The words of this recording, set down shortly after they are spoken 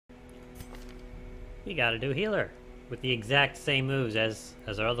We gotta do healer with the exact same moves as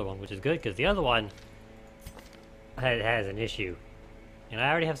our other one, which is good because the other one has an issue, and I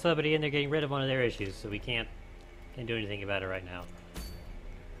already have somebody in there getting rid of one of their issues, so we can't do anything about it right now.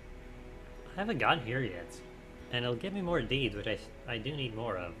 I haven't gotten here yet, and it'll give me more deeds, which I do need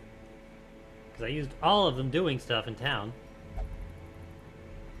more of, because I used all of them doing stuff in town.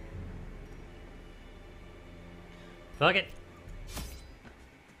 Fuck it.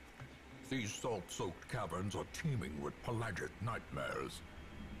 These salt-soaked caverns are teeming with pelagic nightmares.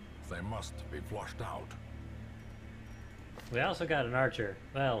 They must be flushed out. We also got an archer.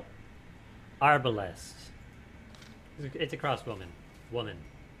 Well, arbalest. It's a crossbowman. Woman,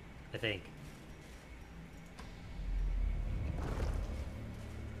 I think.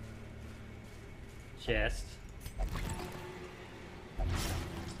 Chest.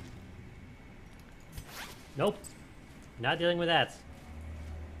 Nope. Not dealing with that.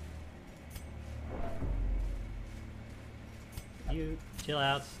 You chill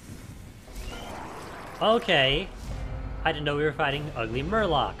out. Okay. I didn't know we were fighting ugly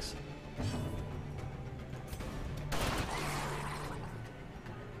murlocs.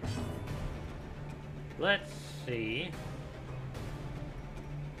 Let's see.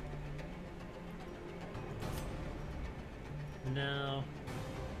 No.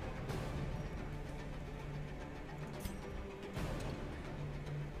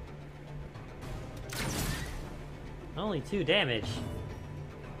 Only 2 damage.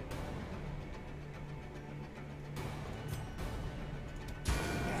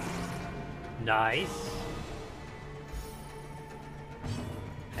 Nice.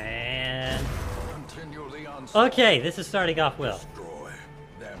 And okay, this is starting off well. Destroy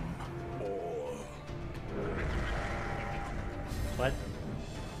them all. What?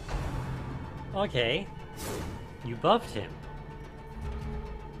 Okay. You buffed him.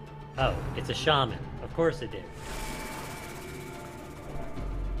 Oh, it's a shaman. Of course it did.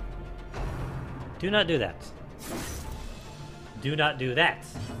 Do not do that. Do not do that.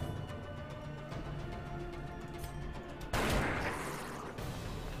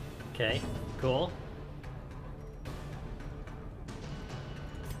 Okay, cool.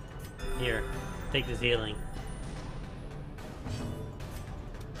 Here, take this healing.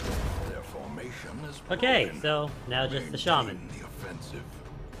 Their formation is Okay, broken. so now just the shaman. Maintain the offensive.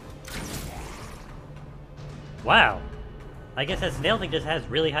 Wow. I guess that snail thing just has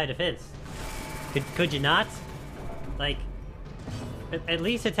really high defense. Could you not? Like, at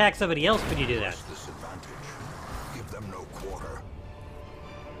least attack somebody else when you do that. Press this advantage. Give them no quarter.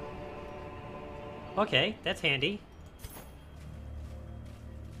 Okay, that's handy.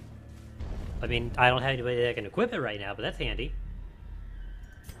 I mean, I don't have anybody that can equip it right now, but that's handy.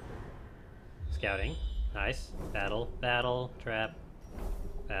 Scouting. Nice. Battle. Battle. Trap.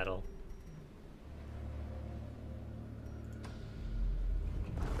 Battle.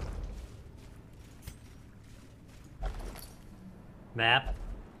 Map.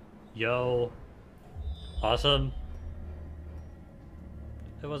 Yo. Awesome.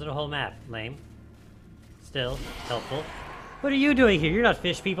 There wasn't a whole map. Lame. Still, helpful. What are you doing here? You're not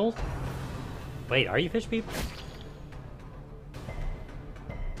fish people. Wait, are you fish people?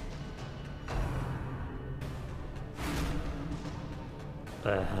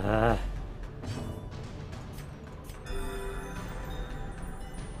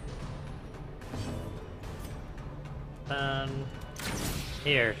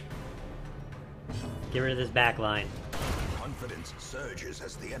 Here. Get rid of this back line. Confidence surges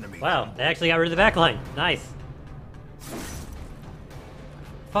as the enemy. Wow, they actually got rid of the back line. Nice.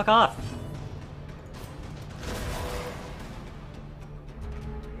 Fuck off.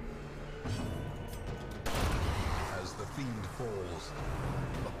 As the fiend falls,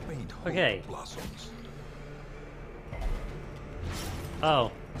 a faint hope Okay. blossoms.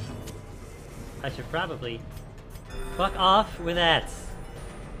 Oh. I should probably fuck off with that.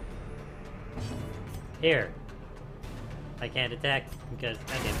 Here. I can't attack because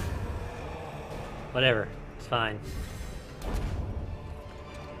I can. Whatever. It's fine.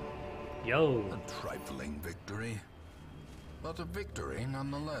 Yo. A trifling victory, but a victory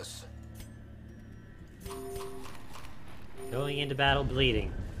nonetheless. Going into battle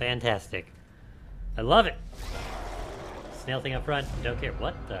bleeding. Fantastic. I love it. Snail thing up front. Don't care.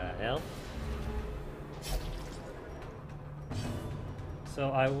 What the hell? So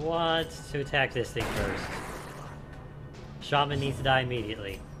I want to attack this thing first. Shaman needs to die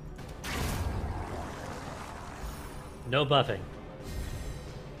immediately. No buffing.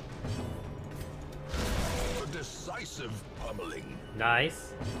 A decisive pummeling.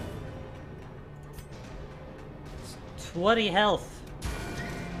 Nice. 20 health.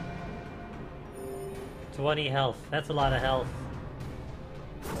 20 health. That's a lot of health.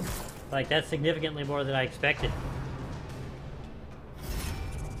 Like, that's significantly more than I expected.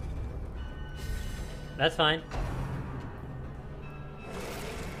 That's fine.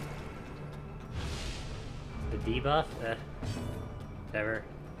 The debuff? Whatever.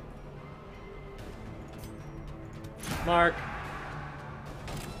 Mark!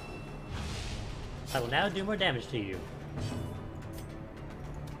 I will now do more damage to you.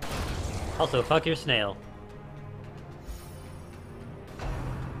 Also, fuck your snail.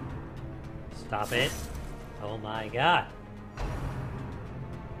 Stop it. Oh my god.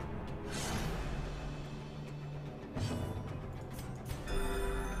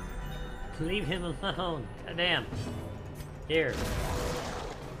 Leave him alone. God damn. Here.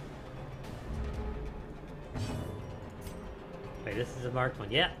 Wait, this is a marked one.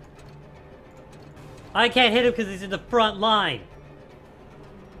 Yeah. I can't hit him because he's in the front line.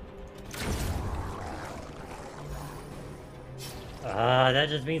 That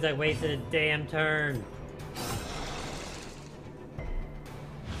just means I wasted a damn turn.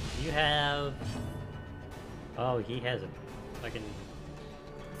 You have... Oh, he has a fucking...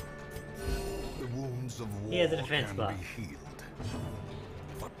 The wounds of war He has a defense can buff. be healed,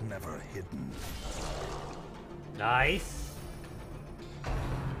 but never hidden. Nice.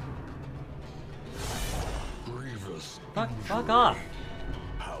 Grievous Fuck injury, off.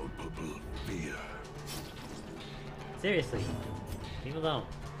 palpable fear. Seriously. Leave him alone.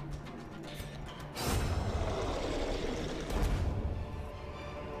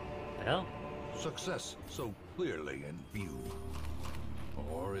 The hell? Success so clearly in view.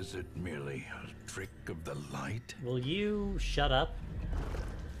 Or is it merely a trick of the light? Will you shut up?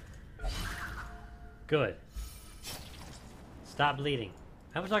 Good. Stop bleeding.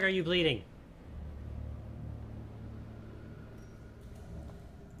 How much longer are you bleeding?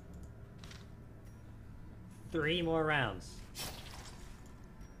 Three more rounds.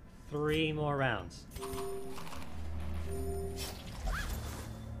 3 more rounds.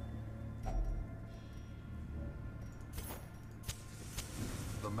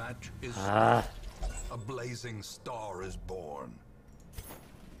 The match is Ah. a blazing star is born.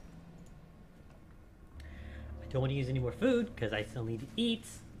 I don't want to use any more food because I still need to eat.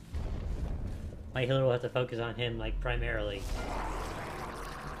 My healer will have to focus on him, like, primarily.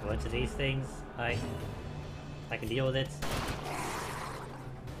 A bunch of these things, I can deal with it.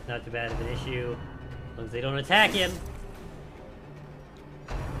 Not too bad of an issue, as long as they don't attack him.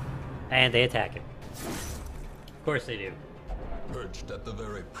 And they attack him. Of course they do. Perched at the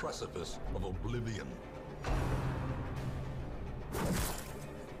very precipice of oblivion.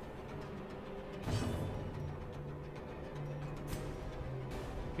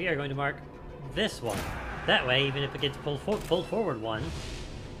 We are going to mark this one. That way, even if it gets pulled forward one,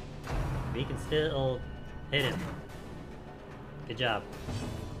 we can still hit him. Good job.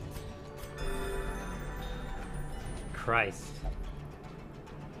 Christ.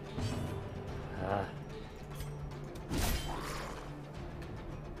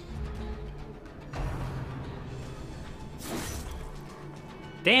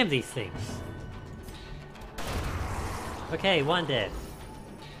 Damn these things. Okay, one dead.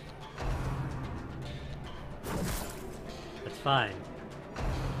 That's fine.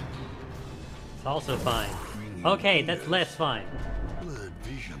 It's also fine. Okay, that's less fine. Blurred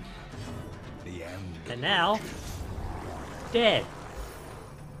vision. The end. And now, dead.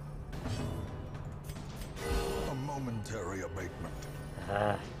 A momentary abatement.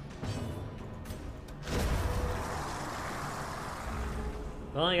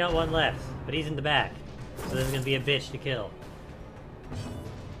 We only got one left, but he's in the back. So this is gonna be a bitch to kill.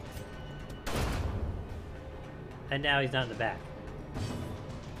 And now he's not in the back.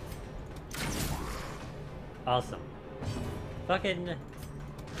 Awesome. Fucking...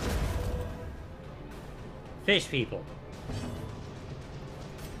 fish people.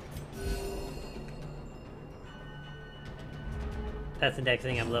 That's the next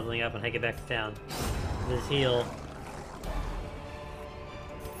thing I'm leveling up when I get back to town. This heal.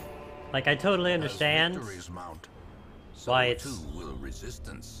 Like, I totally understand As victories mount, so why it's... too will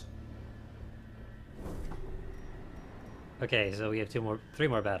resistance. Okay, so we have 3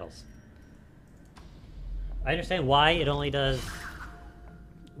 more battles. I understand why it only does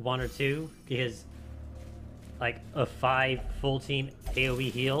 1 or 2, because like a 5 full team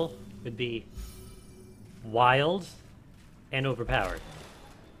AoE heal would be wild and overpowered.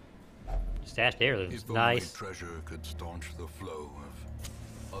 Stashed heirlooms, If only nice. treasure could staunch the flow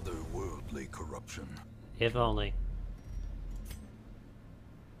of otherworldly corruption. If only.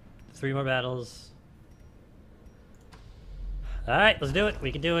 3 more battles. Alright, let's do it.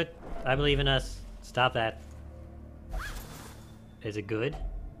 We can do it. I believe in us. Stop that. Is it good?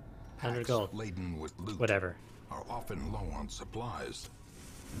 100 Packs gold. laden with loot Whatever. are often low on supplies.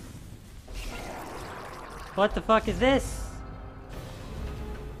 What the fuck is this?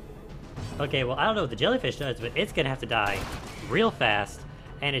 Okay, well, I don't know what the jellyfish does, but it's gonna have to die real fast.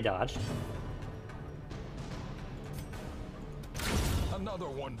 And it dodged. Another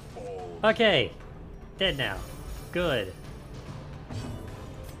one falls. Okay. Dead now. Good.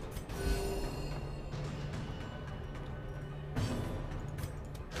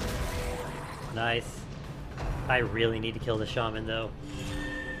 Nice. I really need to kill the shaman, though.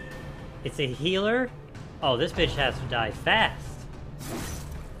 It's a healer? Oh, this bitch has to die fast.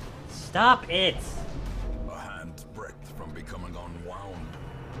 Stop it! A hand's breadth from becoming unwound.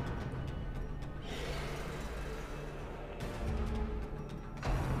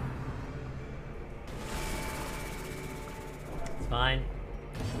 It's fine.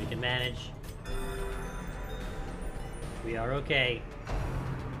 We can manage. We are okay.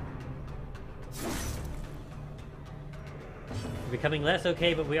 We're becoming less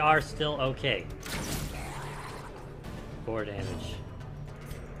okay, but we are still okay. 4 damage.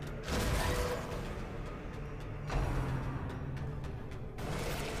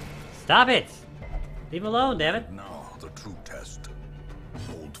 Stop it! Leave him alone, damn it! Now the true test.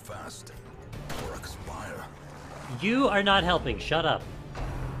 Hold fast or expire. You are not helping. Shut up.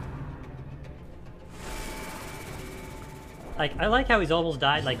 Like, I like how he's almost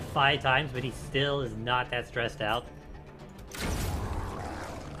died like 5 times, but he still is not that stressed out.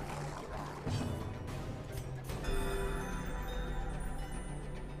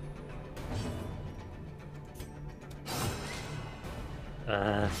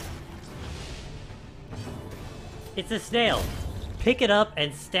 It's a snail. Pick it up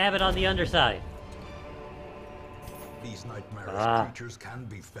and stab it on the underside. These nightmarish creatures can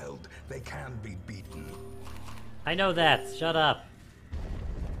be felled. They can be beaten. I know that. Shut up.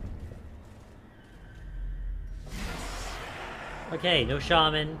 Okay, no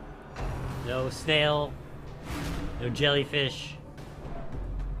shaman. No snail. No jellyfish.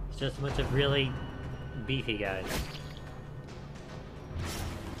 It's just a bunch of really beefy guys.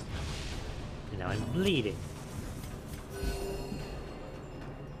 And now I'm bleeding.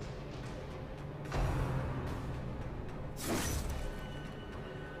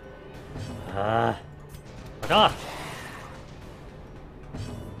 Fuck off!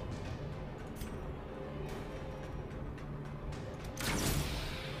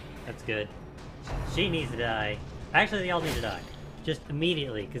 That's good. She needs to die. Actually, they all need to die. Just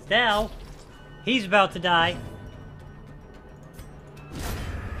immediately, because now, he's about to die.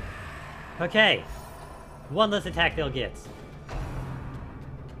 Okay. One less attack they'll get.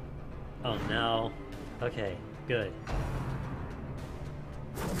 Oh no. Okay, good.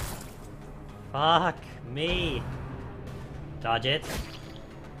 Fuck me. Dodge it.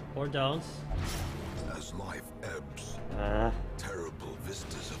 Or don't. As life ebbs, terrible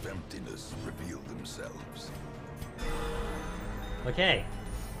vistas of emptiness reveal themselves. Okay.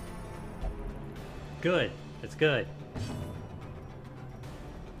 Good. That's good.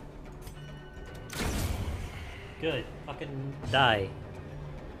 Good. Fucking die.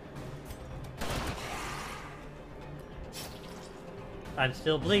 I'm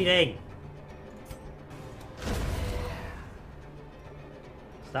still bleeding.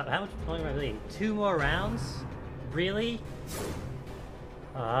 Stop. How much longer am I bleeding? 2 more rounds? Really?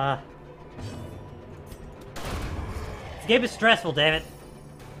 This game is stressful, damn it.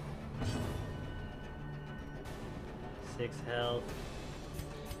 6 health.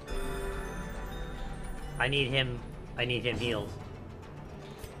 I need him healed.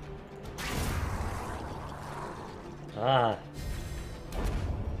 Be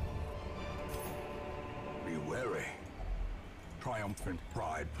wary. Triumphant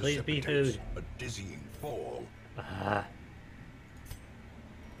pride Please be precipitates food. a dizzying fall. I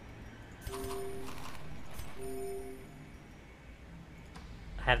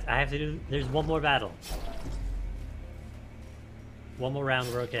have to do. There's one more battle. One more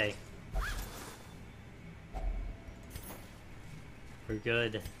round. We're okay. We're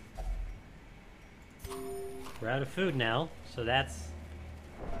good. We're out of food now, so that's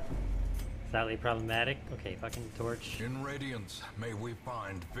slightly problematic. Okay, fucking torch. In radiance, may we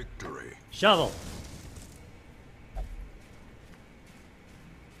find victory. Shovel!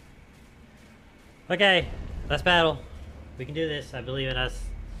 Okay, last battle. We can do this. I believe in us.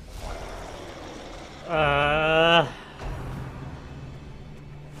 I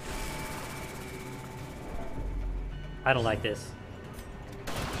don't like this.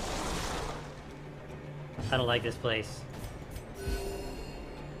 I don't like this place.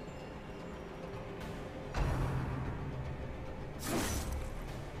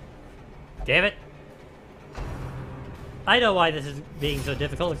 Damn it! I know why this is being so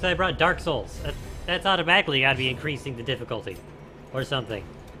difficult, because I brought Dark Souls. That's automatically gotta be increasing the difficulty. Or something.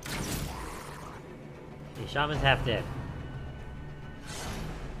 The shaman's half dead.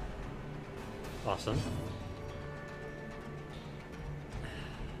 Awesome.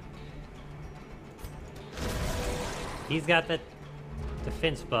 He's got that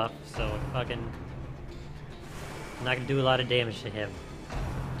defense buff, so I'm not gonna do a lot of damage to him.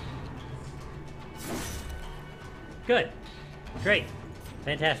 Good. Great.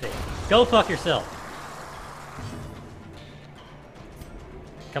 Fantastic. Go fuck yourself.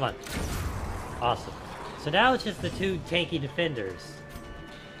 Come on. Awesome. So now it's just the two tanky defenders.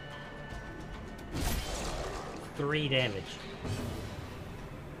 3 damage.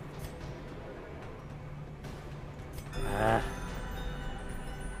 Ah.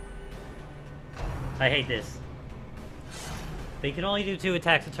 I hate this. They can only do 2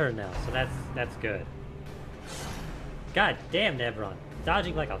 attacks a turn now, so that's good. God damn, Nebron.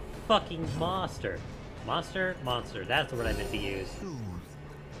 Dodging like a fucking monster. Monster? Monster. That's the word I meant to use.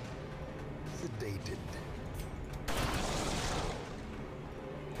 Sedated.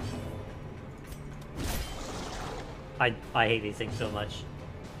 I hate these things so much.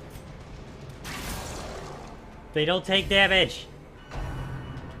 They don't take damage!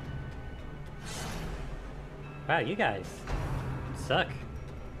 Wow, you guys suck.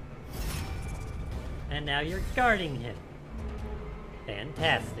 And now you're guarding him.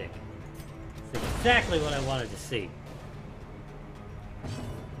 Fantastic. It's exactly what I wanted to see.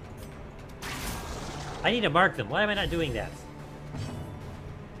 I need to mark them. Why am I not doing that?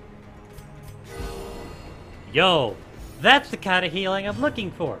 Yo! That's the kind of healing I'm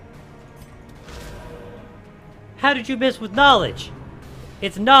looking for! How did you miss with knowledge?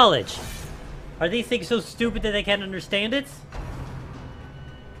 It's knowledge! Are these things so stupid that they can't understand it?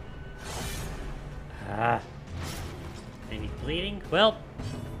 Ah. Maybe bleeding? Well.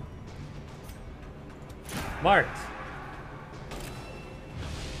 Marked.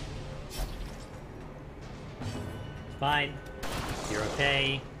 Fine. You're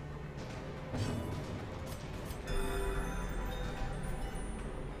okay.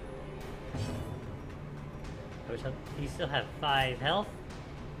 You still have 5 health.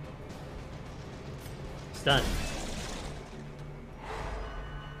 Stunned.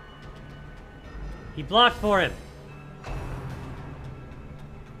 He blocked for him.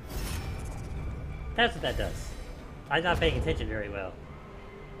 That's what that does. I'm not paying attention very well.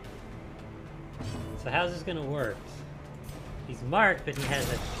 So how's this gonna work? He's marked, but he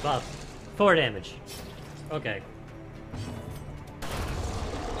has a buff. 4 damage. Okay.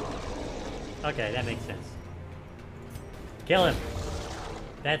 Okay, that makes sense. Kill him.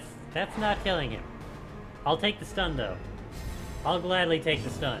 That's not killing him. I'll take the stun though. I'll gladly take the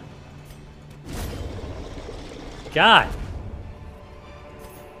stun. God!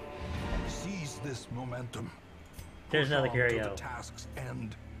 Seize this momentum. There's Push another on to curio. the task's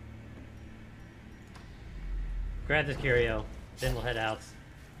end. Grab this curio, then we'll head out.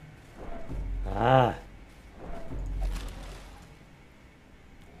 Ah.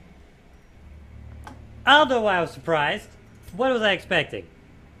 I don't know why I was surprised. What was I expecting?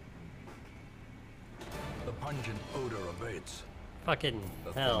 The pungent odor abates. Fucking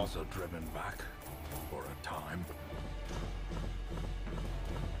The hell. things are driven back for a time.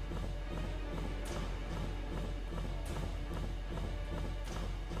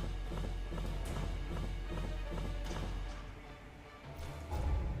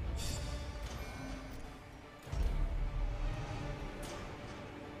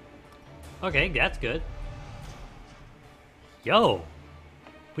 Okay, that's good. Yo!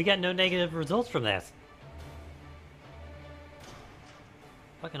 We got no negative results from that.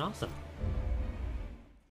 Fucking awesome.